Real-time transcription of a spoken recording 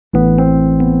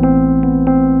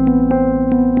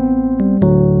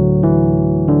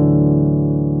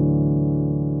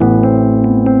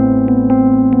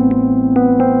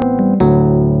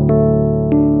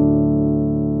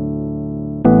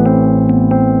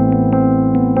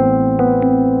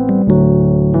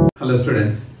Hello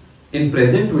students, in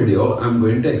present video I am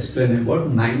going to explain about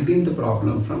 19th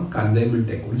problem from consignment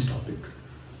accounts topic.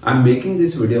 I am making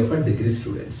this video for degree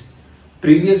students.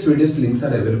 Previous videos links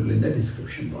are available in the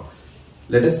description box.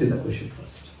 Let us see the question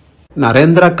first.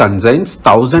 Narendra consigns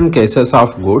 1000 cases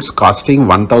of goods costing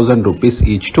 1000 rupees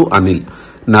each to Anil.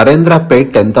 Narendra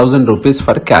paid 10,000 rupees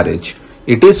for carriage.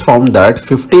 It is found that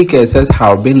 50 cases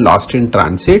have been lost in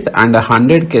transit and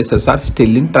 100 cases are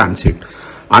still in transit.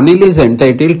 Anil is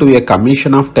entitled to a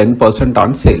commission of 10%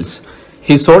 on sales.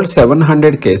 He sold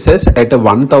 700 cases at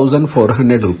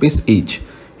 1400 rupees each.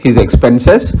 His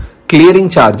expenses: clearing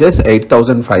charges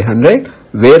 8500,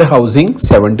 warehousing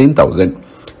 17,000.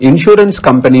 Insurance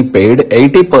company paid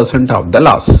 80% of the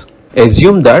loss.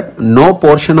 Assume that no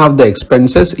portion of the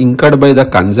expenses incurred by the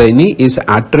consignee is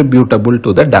attributable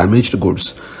to the damaged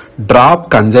goods. Draw up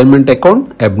consignment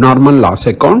account, abnormal loss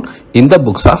account in the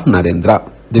books of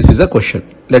Narendra. This is a question.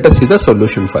 Let us see the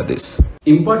solution for this.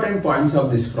 Important points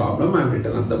of this problem I have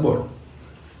written on the board.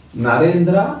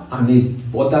 Narendra, Anil,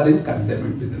 both are in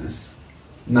consignment business.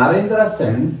 Narendra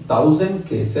sent 1000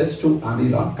 cases to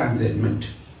Anil on consignment.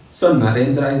 So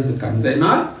Narendra is the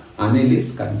consignor, Anil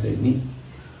is consignee.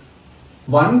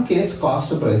 One case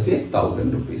cost price is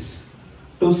 1000 rupees.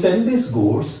 To send these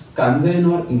goods,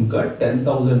 consignor incurred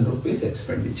 10,000 rupees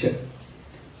expenditure.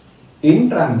 In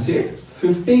transit,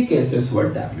 50 cases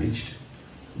were damaged.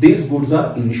 These goods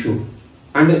are insured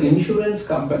and the insurance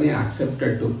company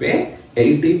accepted to pay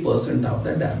 80% of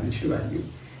the damaged value.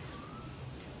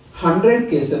 100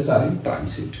 cases are in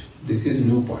transit. This is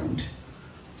new point.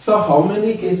 So how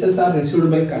many cases are received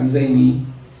by consignee?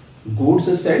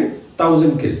 Goods sent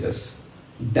 1000 cases.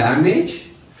 Damage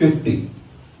 50.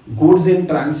 Goods in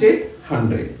transit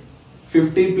 100.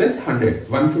 50 plus 100.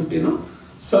 150 no?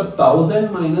 So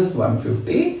 1000 minus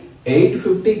 150.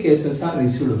 850 cases are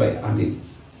received by Anil.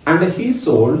 And he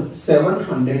sold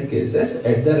 700 cases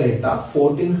at the rate of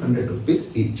 1400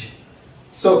 rupees each.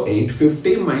 So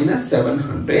 850 minus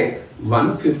 700.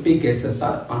 150 cases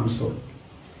are unsold.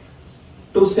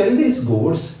 To sell these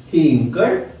goods, he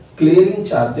incurred clearing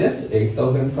charges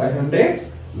 8500,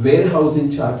 warehousing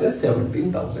charges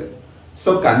 17,000.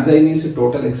 So consignee's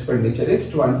total expenditure is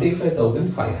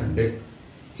 25,500.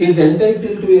 He is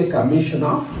entitled to a commission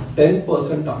of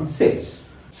 10% on sales.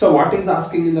 So what is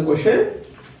asking in the question?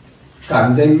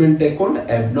 Consignment account,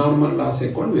 abnormal loss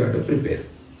account we have to prepare.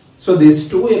 So these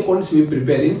two accounts we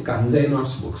prepare in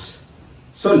consignor's books.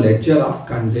 So ledger of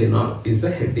consignor is the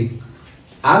heading.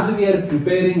 As we are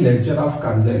preparing ledger of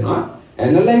consignor,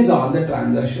 analyze all the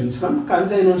transactions from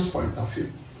consignor's point of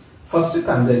view. First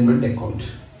consignment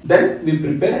account. Then we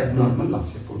prepare abnormal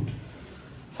loss account.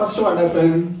 First what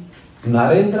happened?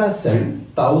 Narendra sent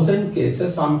 1000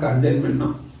 cases on consignment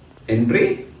now.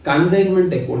 Entry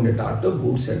consignment account data to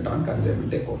goods sent on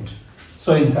consignment account.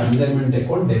 So in consignment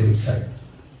account debit side,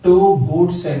 to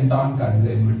goods sent on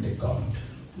consignment account,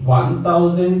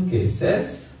 1000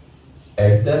 cases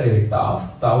at the rate of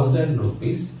 1000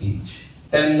 rupees each,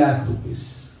 10 lakh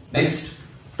rupees. Next,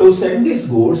 to send these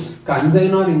goods,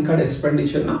 consignor incurred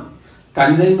expenditure now.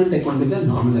 Consignment account is a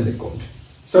nominal account.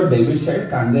 So debit side,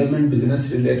 consignment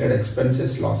business related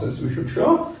expenses, losses we should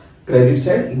show. Credit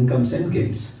side, incomes and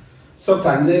gains. So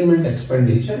consignment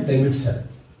expenditure, debit side,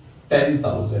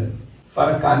 10,000.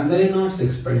 For consignor's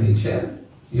expenditure,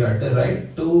 you have to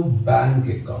write to bank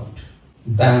account.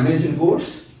 Damaged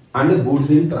goods and goods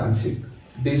in transit.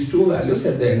 These two values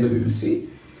at the end we will see.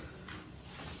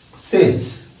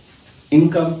 Sales,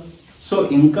 income. So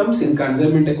incomes in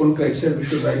consignment account credit side we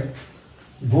should write.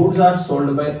 Goods are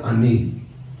sold by Anil.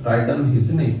 Write down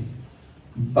his name.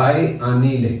 By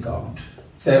Anil account.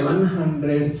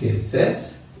 700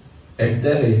 cases at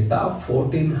the rate of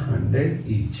 1400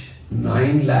 each.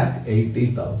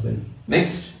 9,80,000.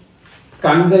 Next,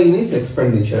 consignee's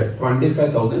expenditure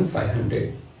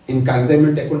 25,500. In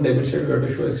consignment account debit side we have to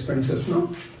show expenses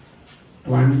now.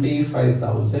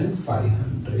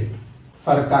 25,500.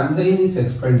 For consignee's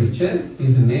expenditure,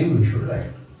 his name we should write.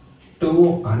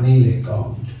 To Anil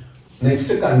account. Next,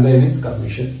 consignee's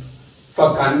commission.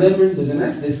 For consignment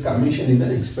business, this commission is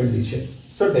an expenditure.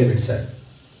 So debit side.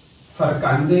 For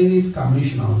consignee's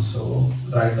commission also,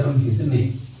 write down his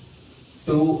name.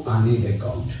 To Anil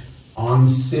account. On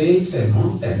sales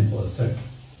amount 10%.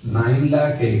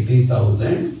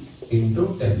 9,80,000 into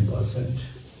 10%.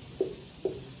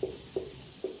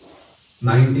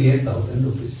 98,000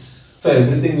 rupees. So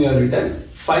everything we have written.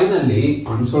 Finally,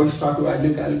 unsold stock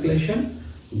value calculation,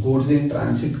 goods in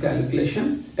transit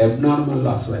calculation, abnormal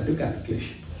loss value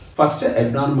calculation. First,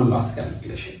 abnormal loss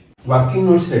calculation. Working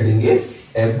notes heading is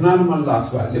abnormal loss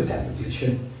value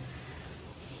calculation.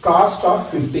 Cost of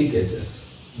 50 cases.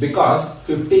 because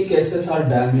 50 cases are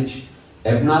damaged.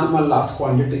 Abnormal loss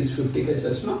quantity is 50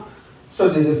 cases, no? So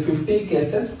this is 50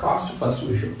 cases cost first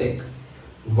we should take.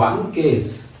 One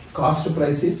case cost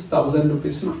price is 1000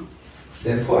 rupees, no?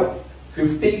 Therefore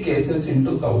 50 cases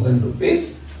into 1000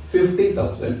 rupees,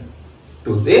 50,000.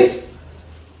 To this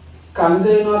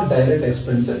consignor direct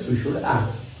expenses we should add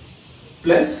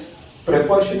plus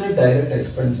proportionate direct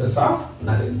expenses of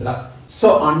Narendra.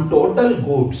 So on total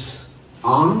goods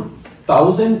on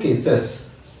 1000 cases,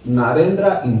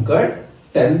 Narendra incurred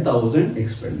 10,000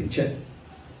 expenditure.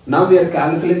 Now we are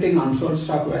calculating unsold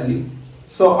stock value.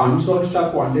 So unsold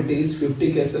stock quantity is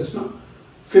 50 cases now.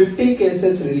 50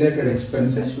 cases related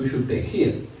expenses we should take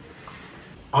here.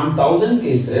 On 1000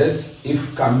 cases,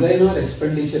 if consignor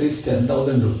expenditure is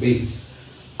 10,000 rupees,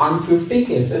 on 50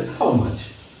 cases how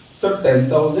much? So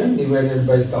 10,000 divided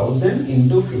by 1000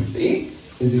 into 50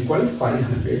 is equal to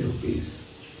 500 rupees.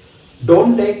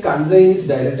 Don't take consignee's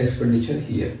direct expenditure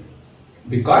here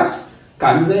because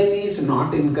consignee is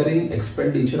not incurring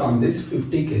expenditure on these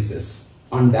 50 cases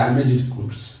on damaged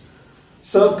goods.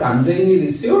 So consignee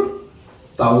received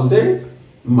 1000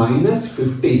 minus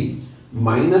 50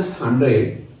 minus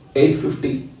 100,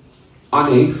 850.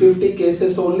 On 850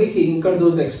 cases only he incurred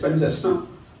those expenses now.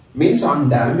 Means on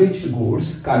damaged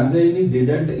goods consignee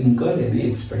didn't incur any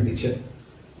expenditure.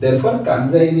 Therefore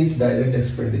consignee's direct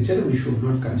expenditure we should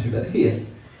not consider here.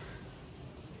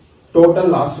 Total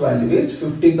loss value is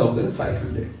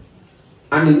 50,500.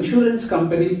 An insurance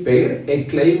company paid a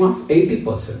claim of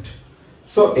 80%.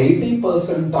 So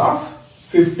 80% of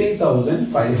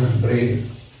 50,500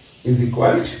 is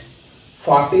equal to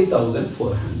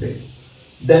 40,400.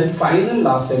 Then final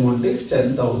loss amount is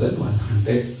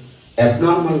 10,100.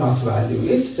 Abnormal loss value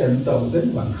is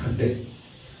 10,100.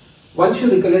 Once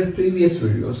you recollect previous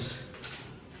videos,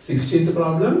 16th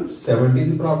problem,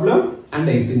 17th problem and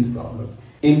 18th problem.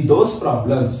 In those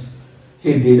problems,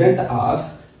 he didn't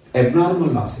ask abnormal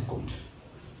loss account.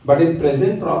 But in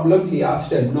present problem, he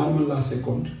asked abnormal loss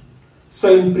account.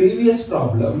 So in previous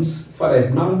problems, for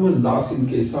abnormal loss in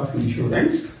case of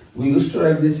insurance, we used to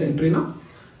write this entry now.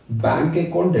 Bank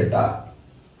account data.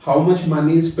 How much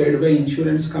money is paid by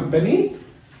insurance company?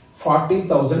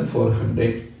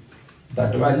 40,400.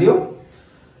 That value.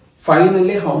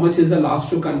 Finally, how much is the loss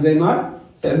to consignor?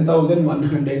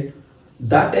 10,100.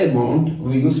 That amount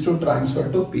we used to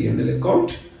transfer to P&L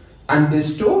account, and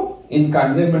this too in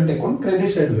consignment account credit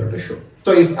side we have to show.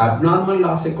 So if abnormal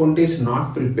loss account is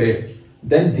not prepared,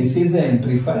 then this is the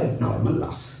entry for abnormal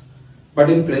loss. But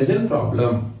in present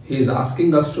problem, he is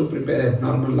asking us to prepare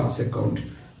abnormal loss account.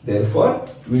 Therefore,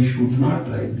 we should not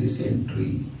write this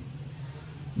entry.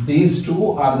 These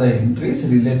two are the entries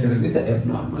related with the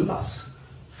abnormal loss.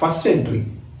 First entry,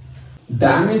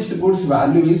 damaged goods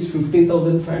value is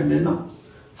 50,500 now.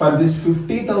 For this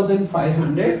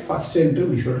 50,500, first entry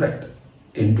we should write.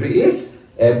 Entry is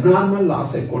abnormal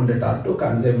loss account data to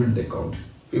consignment account,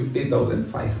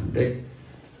 50,500.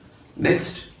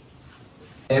 Next,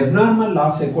 abnormal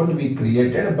loss account we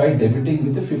created by debiting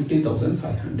with the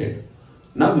 50,500.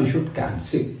 Now we should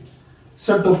cancel.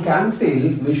 So to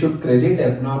cancel, we should credit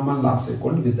abnormal loss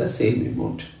account with the same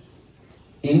amount.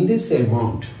 In this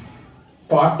amount,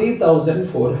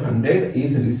 40,400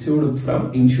 is received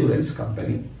from insurance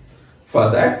company. For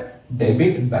that,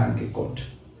 debit bank account.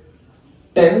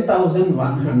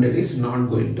 10,100 is not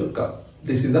going to come.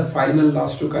 This is the final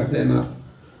loss to consignor.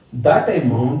 That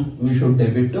amount we should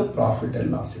debit to profit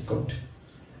and loss account.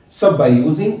 So by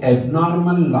using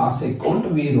abnormal loss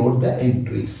account, we wrote the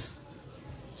entries.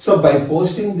 So by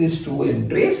posting these two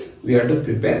entries, we have to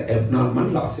prepare abnormal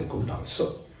loss account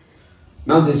also.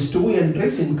 Now these two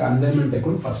entries in consignment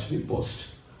account first we post.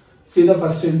 See the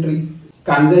first entry,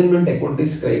 consignment account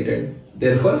is created.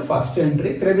 Therefore first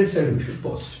entry credit side we should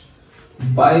post.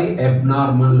 By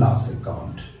abnormal loss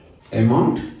account,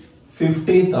 amount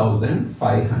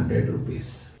 50,500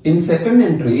 rupees. In second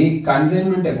entry,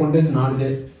 consignment account is not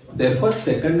there. Therefore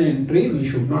second entry we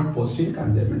should not post in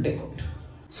consignment account.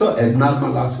 So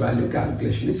abnormal loss value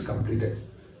calculation is completed.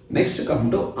 Next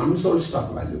come to unsold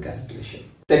stock value calculation.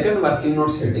 Second working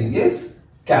notes heading is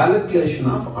calculation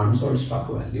of unsold stock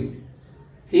value.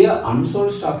 Here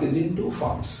unsold stock is in two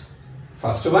forms.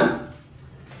 First one,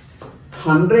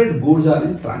 100 goods are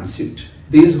in transit.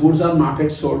 These goods are not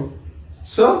yet sold.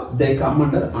 So they come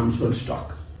under unsold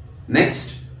stock.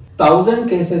 Next, 1000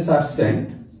 cases are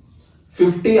sent,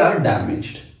 50 are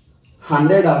damaged,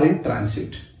 100 are in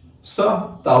transit.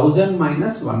 So 1000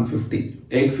 minus 150,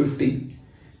 850.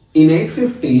 In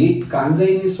 850,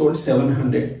 consignee sold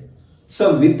 700.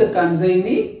 So with the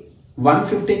consignee,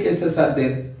 150 cases are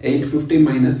there. 850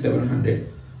 minus 700.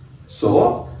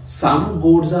 So some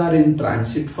goods are in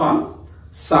transit form,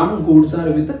 some goods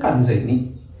are with the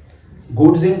consignee.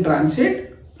 Goods in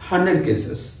transit 100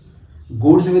 cases,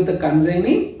 goods with the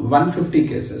consignee 150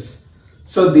 cases.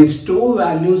 So these two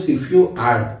values if you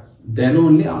add, then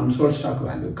only unsold stock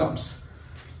value comes.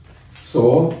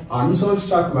 So unsold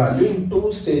stock value in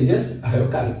two stages I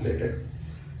have calculated.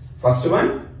 First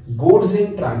one, goods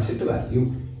in transit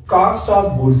value. Cost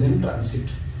of goods in transit.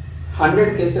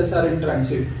 100 cases are in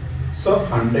transit. So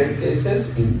 100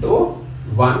 cases into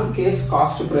one case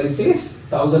cost price is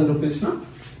 1000 rupees. No?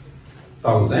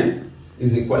 1000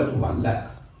 is equal to 1 lakh.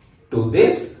 To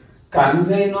this,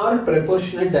 consignor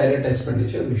proportionate direct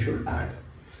expenditure we should add.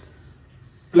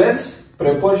 Plus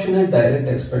proportionate direct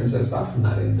expenses of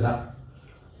Narendra.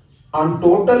 On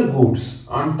total goods,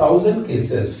 on 1000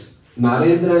 cases,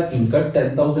 Narendra incurred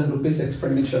 10,000 rupees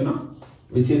expenditure, no?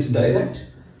 Which is direct.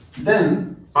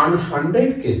 Then on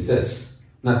 100 cases,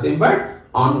 nothing but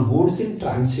on goods in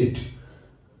transit,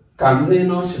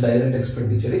 consignor's direct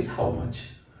expenditure is how much?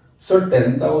 So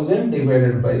 10,000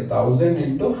 divided by 1000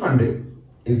 into 100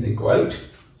 is equal to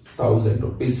 1000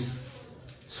 rupees.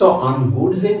 So on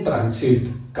goods in transit,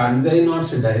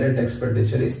 consignor's direct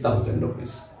expenditure is 1000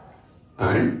 rupees.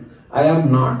 And I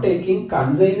am not taking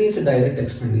consignee's direct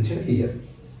expenditure here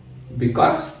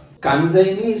because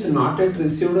consignee is not yet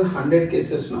received 100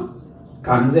 cases now.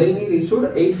 Consignee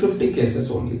received 850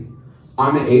 cases only.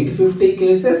 On 850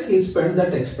 cases, he spent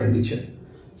that expenditure.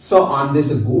 So on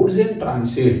this goods in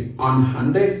transit, on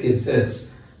 100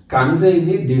 cases,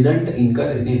 consignee didn't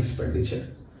incur any expenditure.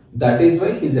 That is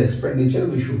why his expenditure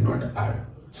we should not add.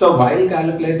 So while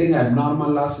calculating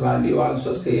abnormal loss value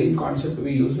also same concept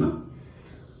we use now.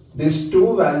 These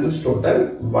two values total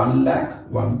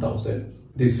 1,01,000.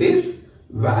 This is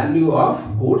value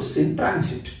of goods in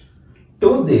transit.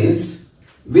 To this,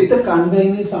 with the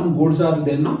consignee some goods are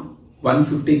there now,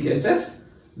 150 cases.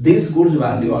 These goods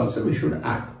value also we should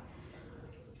add.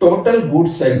 Total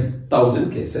goods sent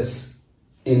 1000 cases.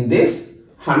 In this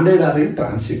 100 are in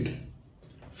transit,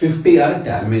 50 are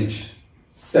damaged,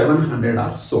 700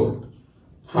 are sold.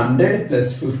 100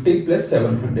 plus 50 plus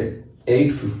 700,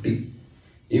 850.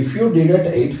 If you deduct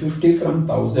 850 from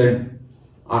 1000,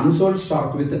 unsold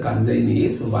stock with the consignee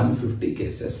is 150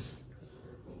 cases.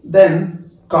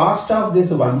 Then cost of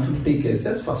this 150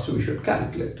 cases first we should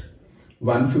calculate.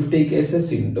 150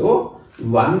 cases into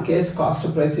one case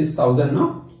cost price is 1000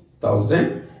 no?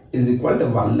 1000 is equal to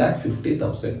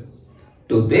 1,50,000.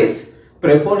 To this,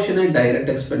 proportionate direct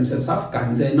expenses of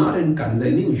consignor and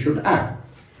consignee we should add.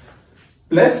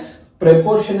 Plus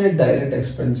proportionate direct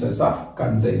expenses of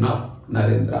consignor,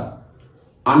 Narendra.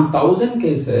 On 1000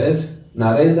 cases,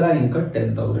 Narendra incurred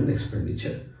 10,000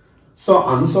 expenditure. So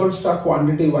unsold stock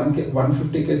quantity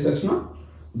 150 cases no?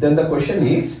 Then the question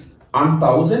is, on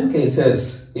 1000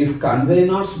 cases, if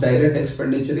consignor's direct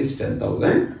expenditure is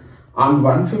 10,000, on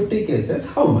 150 cases,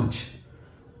 how much?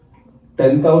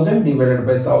 10,000 divided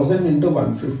by 1000 into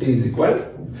 150 is equal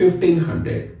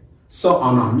 1500. So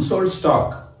on unsold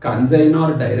stock,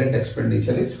 consignor direct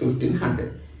expenditure is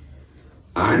 1500.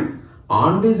 And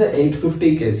on these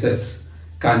 850 cases,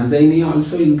 consignee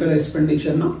also incur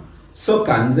expenditure no? So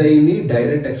consignee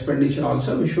direct expenditure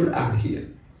also we should add here.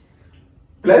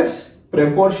 Plus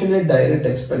proportionate direct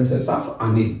expenses of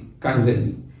Anil,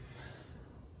 consignee.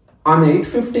 On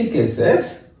 850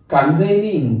 cases,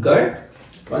 consignee incurred,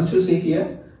 once you see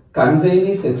here,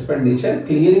 consignee's expenditure,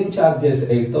 clearing charges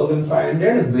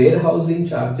 8,500, warehousing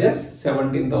charges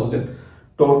 17,000,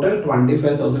 total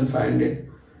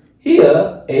 25,500.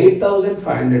 Here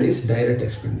 8,500 is direct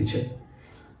expenditure,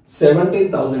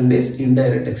 17,000 is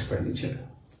indirect expenditure.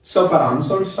 So for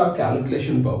unsold stock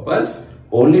calculation purpose,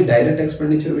 only direct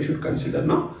expenditure we should consider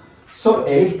now. So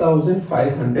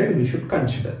 8,500 we should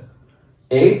consider.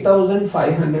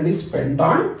 8,500 is spent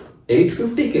on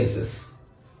 850 cases.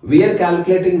 We are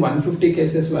calculating 150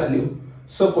 cases value.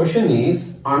 So question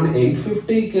is, on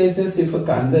 850 cases if a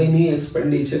consignee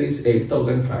expenditure is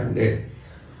 8,500,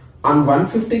 on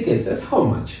 150 cases how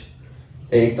much?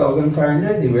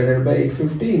 8,500 divided by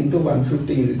 850 into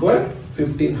 150 is equal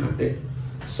 1500.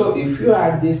 So if you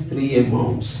add these three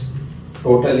amounts,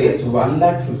 total is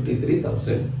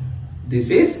 1,53,000. This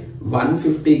is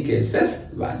 150 cases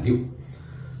value.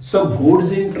 So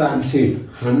goods in transit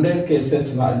 100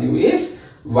 cases value is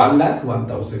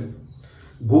 1,01,000.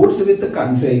 Goods with the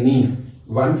consignee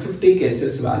 150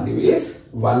 cases value is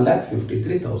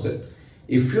 1,53,000.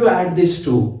 If you add these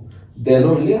two, then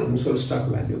only unsold stock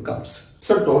value comes.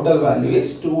 So total value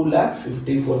is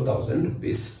 2,54,000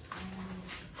 rupees.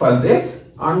 For this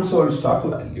unsold stock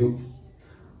value,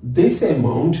 this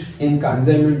amount in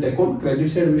consignment account credit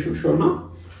side we should show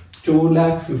now.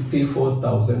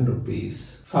 2,54,000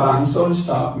 rupees. For unsold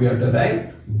stock, we have to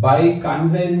write by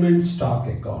consignment stock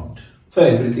account. So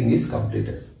everything is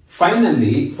completed.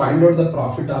 Finally, find out the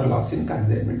profit or loss in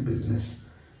consignment business.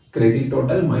 Credit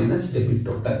total minus debit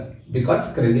total,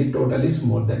 because credit total is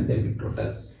more than debit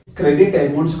total. Credit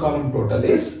amounts column total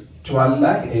is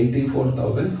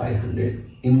 12,84,500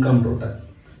 income total.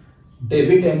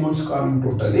 Debit amounts column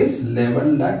total is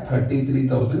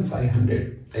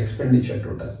 11,33,500 expenditure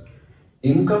total.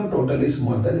 Income total is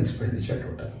more than expenditure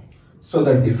total. So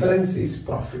the difference is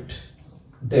profit.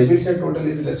 Debit side total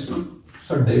is less now.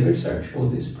 So debit side show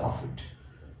this profit.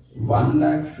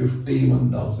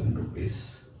 1,51,000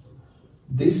 rupees.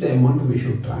 This amount we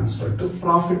should transfer to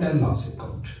profit and loss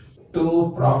account.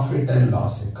 To profit and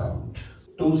loss account.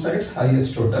 Two sides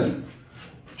highest total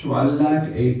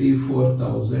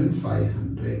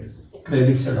 12,84,500.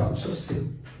 Credit side also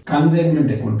same.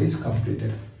 Consignment account is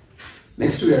completed.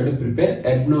 Next we have to prepare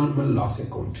abnormal loss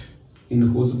account. In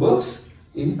whose books?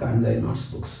 In consignor's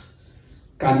books.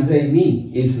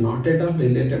 Consignee is not at all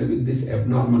related with this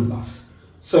abnormal loss.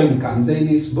 So in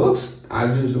consignee's books,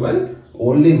 as usual,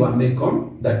 only one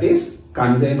account, that is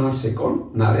consignor's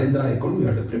account, Narendra account we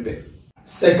have to prepare.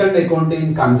 Second account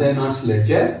in consignor's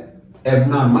ledger,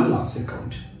 abnormal loss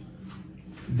account.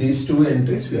 These two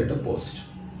entries we have to post.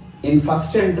 In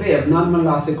first entry, abnormal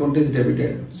loss account is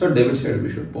debited, so debit side we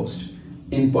should post.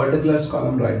 In particulars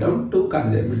column, write down to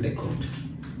consignment account.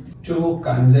 To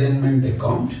consignment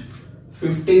account,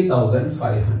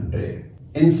 50,500.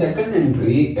 In second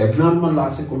entry, abnormal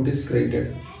loss account is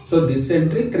created. So this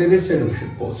entry, credit side we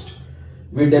should post.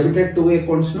 We debited two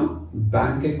accounts now,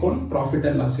 bank account, profit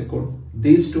and loss account.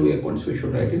 These two accounts we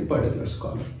should write in particulars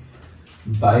column.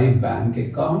 By bank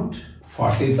account,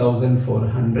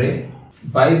 40,400.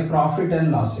 By profit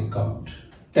and loss account,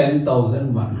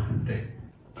 10,100.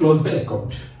 Close the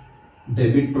account.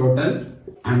 Debit total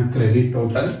and credit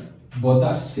total both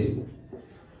are same.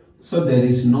 So there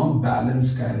is no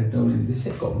balance carried down in this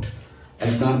account.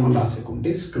 Abnormal loss account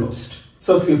is closed.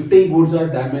 So 50 goods are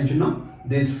damaged now.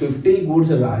 This 50 goods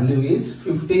value is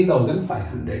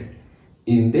 50,500.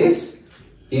 In this,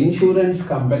 insurance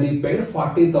company paid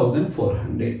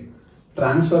 40,400.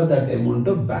 Transfer that amount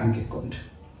to bank account.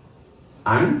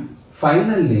 And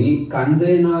finally,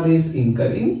 consignor is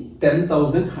incurring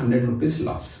 10,100 rupees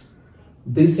loss.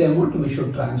 This amount we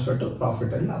should transfer to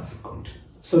profit and loss account.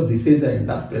 So this is the end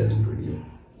of present video.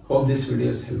 Hope this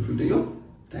video is helpful to you.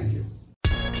 Thank you.